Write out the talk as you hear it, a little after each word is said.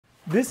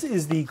This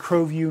is the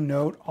CrowView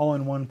Note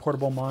all-in-one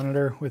portable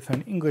monitor with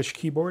an English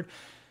keyboard.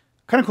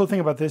 Kind of cool thing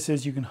about this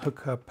is you can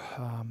hook up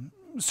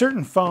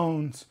certain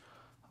phones,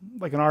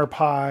 like an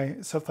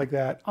RPi, stuff like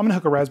that. I'm gonna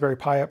hook a Raspberry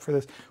Pi up for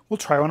this. We'll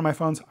try one of my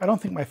phones. I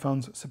don't think my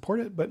phones support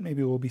it, but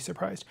maybe we'll be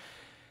surprised.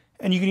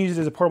 And you can use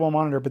it as a portable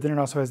monitor, but then it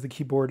also has the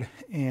keyboard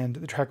and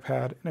the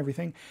trackpad and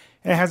everything.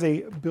 And it has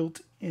a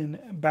built-in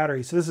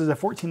battery. So this is a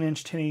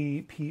 14-inch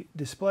 1080p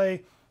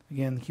display.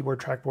 Again, the keyboard,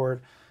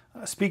 trackboard,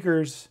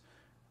 speakers,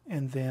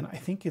 and then I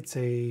think it's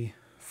a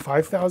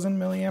 5,000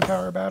 milliamp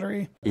hour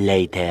battery.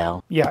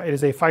 Later. Yeah, it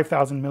is a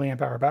 5,000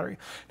 milliamp hour battery.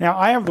 Now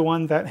I have the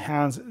one that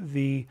has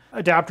the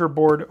adapter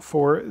board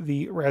for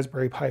the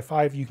Raspberry Pi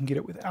 5. You can get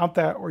it without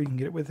that, or you can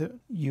get it with it.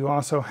 You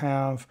also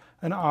have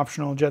an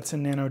optional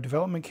Jetson Nano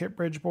development kit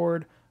bridge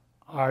board.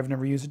 I've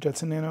never used a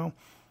Jetson Nano.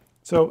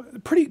 So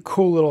pretty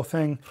cool little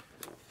thing.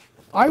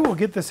 I will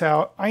get this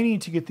out. I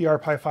need to get the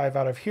RPi 5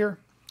 out of here.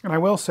 And I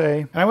will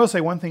say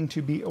one thing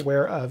to be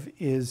aware of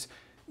is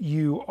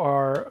you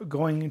are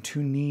going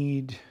to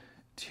need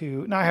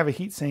to not have a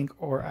heatsink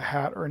or a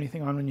hat or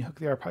anything on when you hook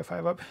the RPi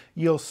 5 up.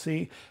 You'll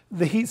see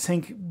the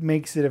heatsink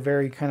makes it a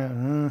very kind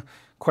of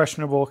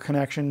questionable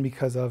connection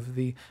because of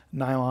the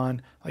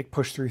nylon like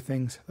push through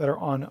things that are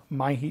on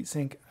my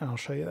heatsink, and I'll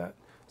show you that.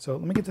 So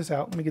let me get this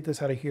out. Let me get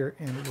this out of here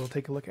and we'll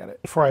take a look at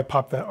it. Before I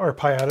pop that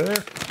RPi out of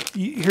there,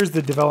 here's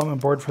the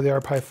development board for the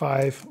RPi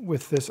 5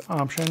 with this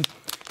option.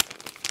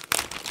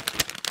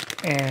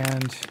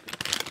 And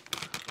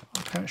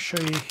I'll kind of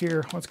show you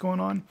here what's going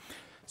on.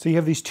 So you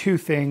have these two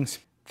things.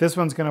 This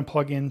one's going to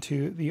plug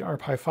into the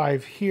RPi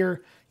 5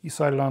 here. You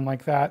slide it on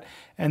like that.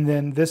 And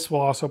then this will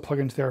also plug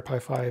into the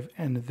RPi 5,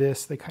 and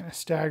this, they kind of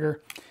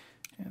stagger.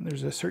 And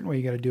there's a certain way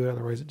you got to do it,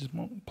 otherwise it just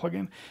won't plug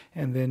in.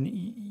 And then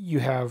you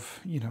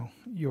have, you know,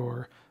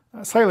 your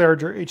slightly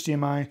larger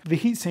HDMI. The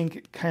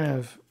heatsink kind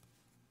of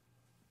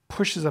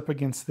pushes up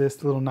against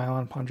this little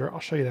nylon plunger. I'll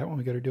show you that when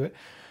we go to do it.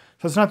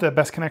 So it's not the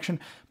best connection,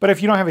 but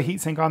if you don't have a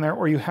heatsink on there,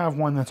 or you have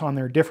one that's on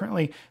there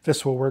differently,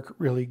 this will work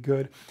really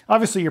good.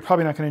 Obviously, you're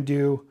probably not going to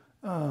do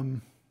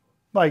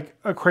like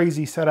a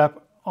crazy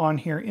setup on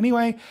here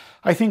anyway.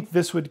 I think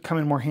this would come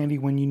in more handy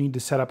when you need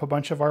to set up a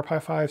bunch of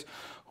RPi 5s,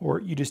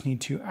 or you just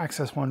need to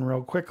access one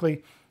real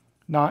quickly,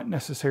 not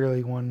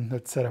necessarily one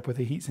that's set up with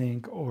a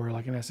heatsink or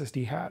like an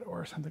SSD hat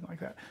or something like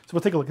that. So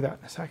we'll take a look at that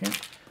in a second.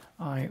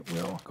 I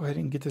will go ahead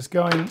and get this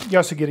going. You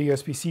also get a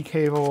USB-C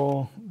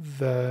cable,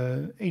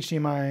 the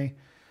HDMI,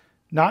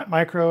 not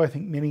micro, I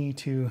think mini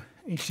to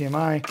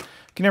HDMI. I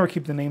can never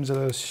keep the names of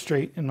those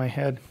straight in my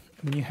head.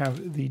 And then you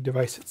have the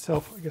device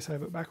itself. I guess I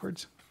have it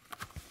backwards.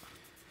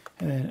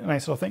 And then a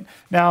nice little thing.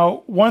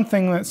 Now, one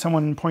thing that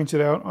someone pointed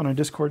out on a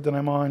Discord that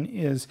I'm on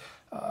is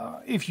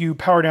if you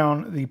power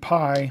down the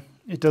Pi,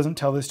 it doesn't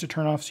tell this to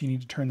turn off, so you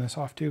need to turn this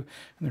off too.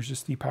 And there's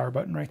just the power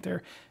button right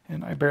there.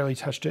 And I barely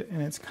touched it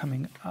and it's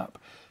coming up.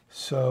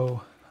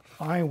 So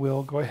I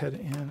will go ahead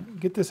and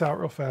get this out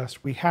real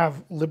fast. We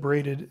have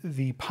liberated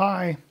the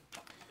Pi.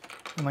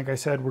 And like I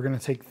said, we're going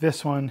to take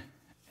this one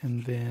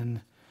and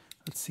then,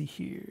 let's see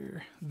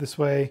here, this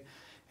way.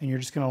 And you're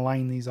just going to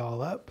line these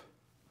all up.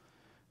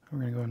 We're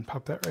going to go ahead and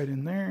pop that right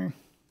in there.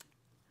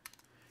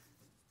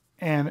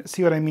 And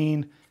see what I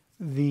mean?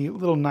 The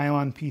little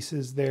nylon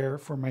pieces there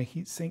for my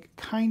heatsink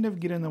kind of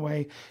get in the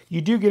way.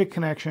 You do get a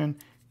connection.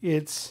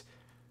 It's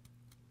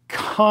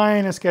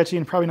kind of sketchy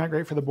and probably not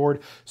great for the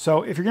board.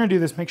 So if you're going to do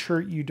this, make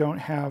sure you don't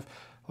have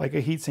like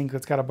a heatsink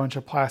that's got a bunch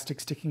of plastic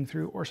sticking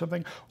through or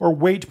something, or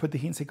wait to put the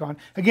heatsink on.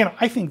 Again,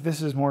 I think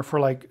this is more for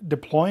like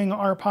deploying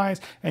RPis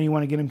and you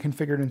want to get them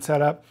configured and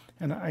set up.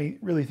 And I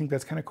really think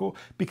that's kind of cool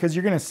because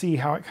you're going to see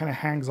how it kind of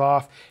hangs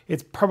off.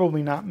 It's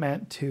probably not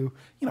meant to,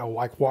 you know,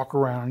 like walk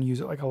around and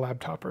use it like a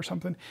laptop or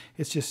something.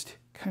 It's just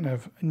kind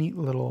of a neat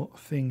little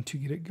thing to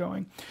get it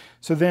going.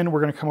 So then we're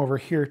going to come over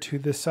here to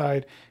this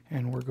side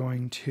and we're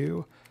going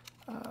to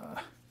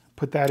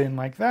put that in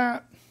like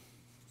that.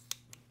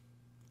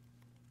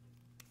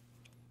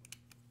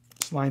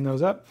 Just line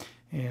those up,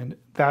 and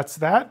that's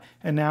that.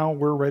 And now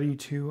we're ready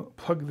to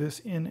plug this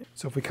in.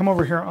 So if we come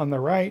over here on the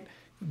right,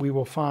 we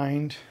will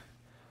find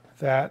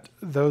that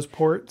those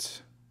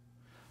ports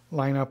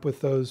line up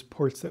with those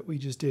ports that we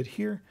just did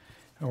here.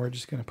 And we're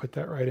just going to put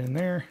that right in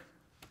there.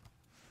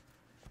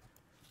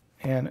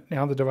 And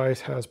now the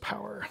device has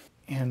power.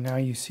 And now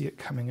you see it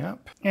coming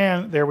up.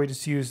 And there we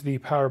just use the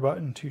power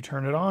button to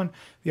turn it on.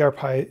 The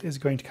RPi is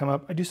going to come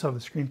up. I do still have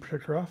the screen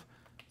protector off.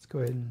 Let's go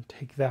ahead and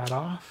take that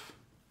off.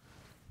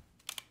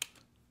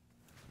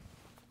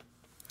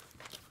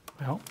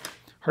 Well,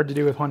 hard to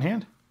do with one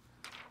hand.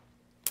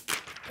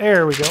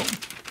 There we go.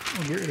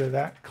 We'll get rid of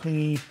that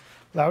clingy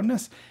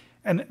loudness.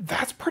 And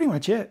that's pretty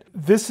much it.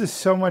 This is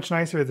so much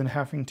nicer than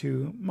having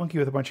to monkey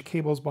with a bunch of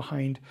cables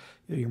behind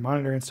your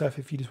monitor and stuff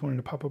if you just wanted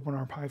to pop up on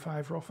our Pi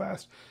 5 real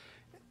fast.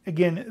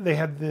 Again, they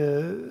had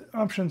the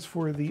options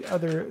for the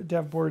other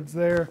dev boards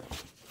there.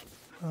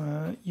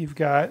 You've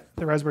got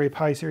the Raspberry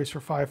Pi series for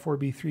 5,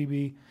 4B,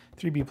 3B,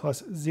 3B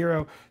plus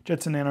 0,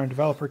 Jetson Nano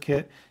developer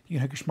kit. You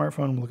can hook your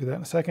smartphone, we'll look at that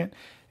in a second.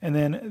 And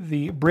then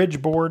the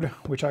bridge board,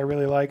 which I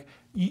really like,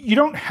 You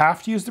don't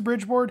have to use the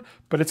bridge board,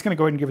 but it's going to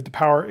go ahead and give it the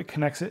power. It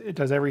connects it. It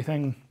does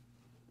everything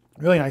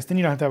really nice. Then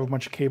you don't have to have a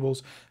bunch of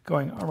cables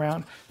going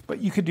around,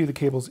 but you could do the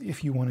cables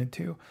if you wanted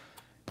to.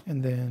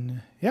 And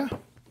then, yeah,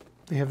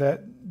 they have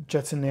that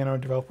Jetson Nano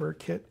developer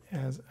kit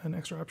as an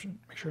extra option.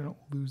 Make sure I don't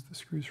lose the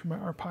screws from my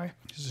RPi.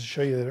 Just to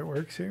show you that it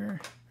works here.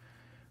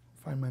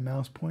 Find my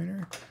mouse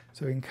pointer.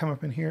 So we can come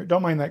up in here.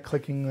 Don't mind that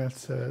clicking.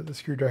 That's the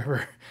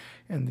screwdriver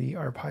and the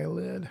RPi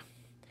lid.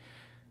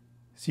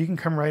 So you can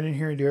come right in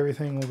here and do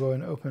everything. We'll go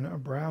and open a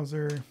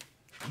browser.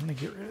 I'm gonna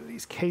get rid of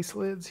these case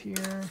lids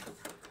here.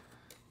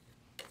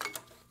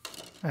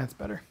 That's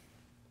better.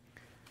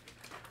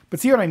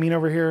 But see what I mean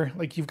over here?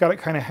 Like you've got it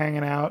kind of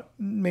hanging out.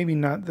 Maybe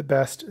not the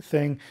best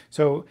thing.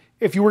 So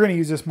if you were gonna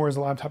use this more as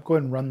a laptop, go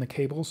ahead and run the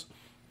cables.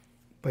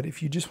 But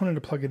if you just wanted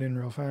to plug it in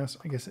real fast,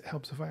 I guess it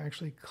helps if I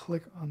actually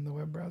click on the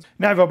web browser.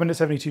 Now I've opened it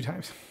 72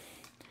 times.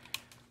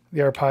 The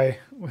RPi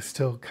was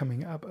still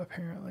coming up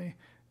apparently.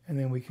 And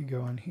then we could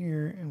go on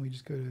here and we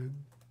just go to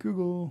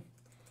Google.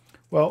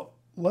 Well,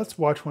 let's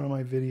watch one of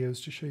my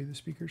videos to show you the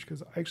speakers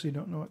because I actually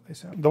don't know what they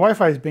sound. The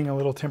Wi-Fi is being a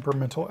little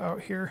temperamental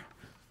out here.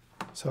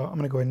 So I'm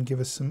gonna go ahead and give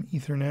us some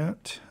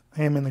Ethernet.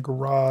 I am in the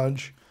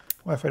garage.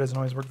 Wi-Fi doesn't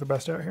always work the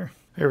best out here.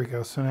 There we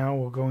go. So now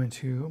we'll go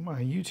into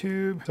my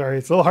YouTube. Sorry,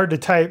 it's a little hard to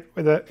type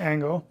with that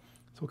angle.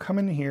 So we'll come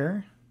in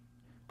here.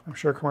 I'm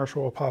sure a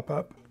commercial will pop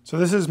up. So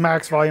this is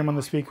max volume on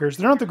the speakers.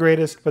 They're not the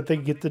greatest, but they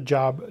get the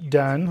job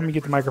done. Let me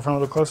get the microphone a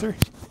little closer.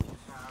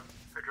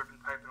 A driven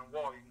pipe in a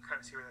wall, you can kind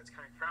of see where that's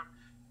coming from.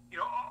 You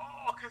know,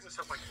 all kinds of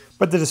stuff like this.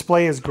 But the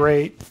display is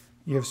great.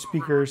 You have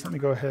speakers. Let me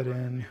go ahead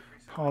and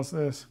pause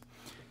this.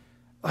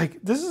 Like,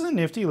 this is a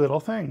nifty little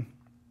thing.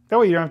 That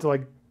way you don't have to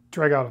like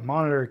drag out a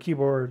monitor,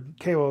 keyboard,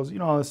 cables, you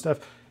know, all this stuff.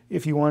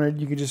 If you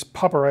wanted, you could just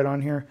pop it right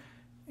on here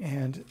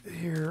and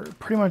you're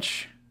pretty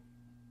much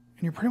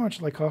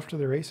like off to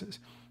the races.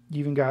 You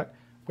even got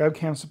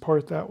webcam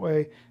support that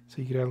way, so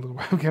you could add a little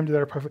webcam to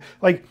that profile.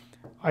 Like,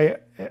 I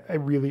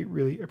really,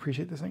 really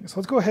appreciate this thing. So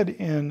let's go ahead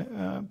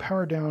and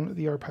power down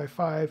the RPi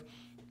 5,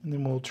 and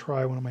then we'll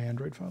try one of my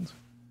Android phones.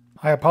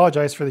 I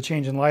apologize for the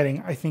change in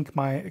lighting. I think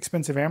my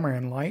expensive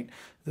Amaran light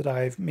that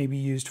I've maybe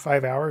used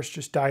 5 hours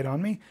just died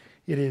on me.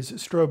 It is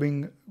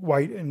strobing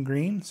white and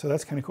green, so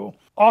that's kind of cool.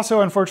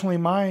 Also, unfortunately,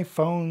 my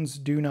phones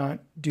do not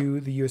do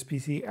the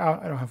USB-C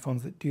out. I don't have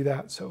phones that do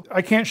that, so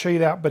I can't show you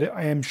that, but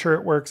I am sure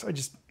it works.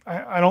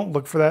 I don't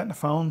look for that in a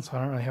phone, so I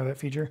don't really have that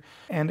feature.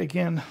 And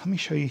again, let me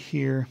show you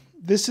here.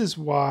 This is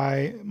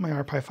why my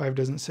RPi 5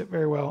 doesn't sit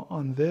very well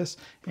on this,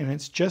 and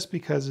it's just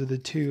because of the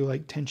two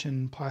like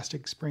tension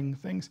plastic spring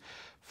things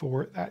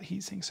for that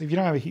heatsink. So if you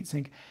don't have a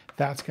heatsink,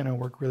 that's going to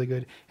work really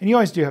good. And you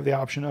always do have the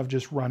option of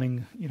just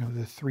running, you know,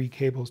 the 3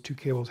 cables, 2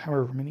 cables,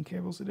 however many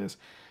cables it is.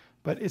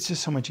 But it's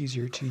just so much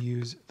easier to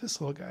use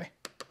this little guy.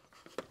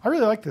 I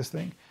really like this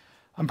thing.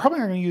 I'm probably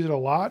not going to use it a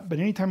lot, but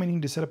anytime I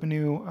need to set up a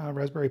new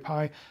Raspberry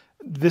Pi,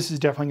 this is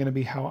definitely going to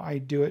be how I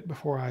do it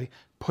before I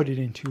put it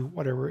into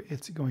whatever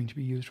it's going to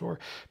be used for.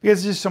 Because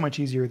it's just so much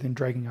easier than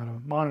dragging out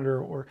a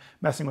monitor or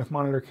messing with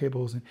monitor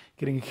cables and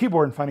getting a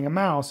keyboard and finding a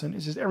mouse. And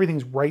it's just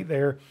everything's right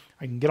there.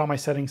 I can get all my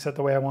settings set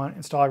the way I want,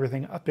 install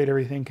everything, update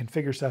everything,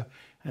 configure stuff,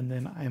 and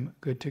then I'm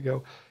good to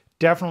go.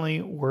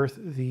 Definitely worth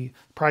the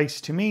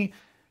price to me.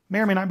 May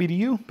or may not be to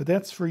you, but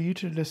that's for you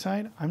to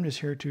decide. I'm just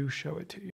here to show it to you.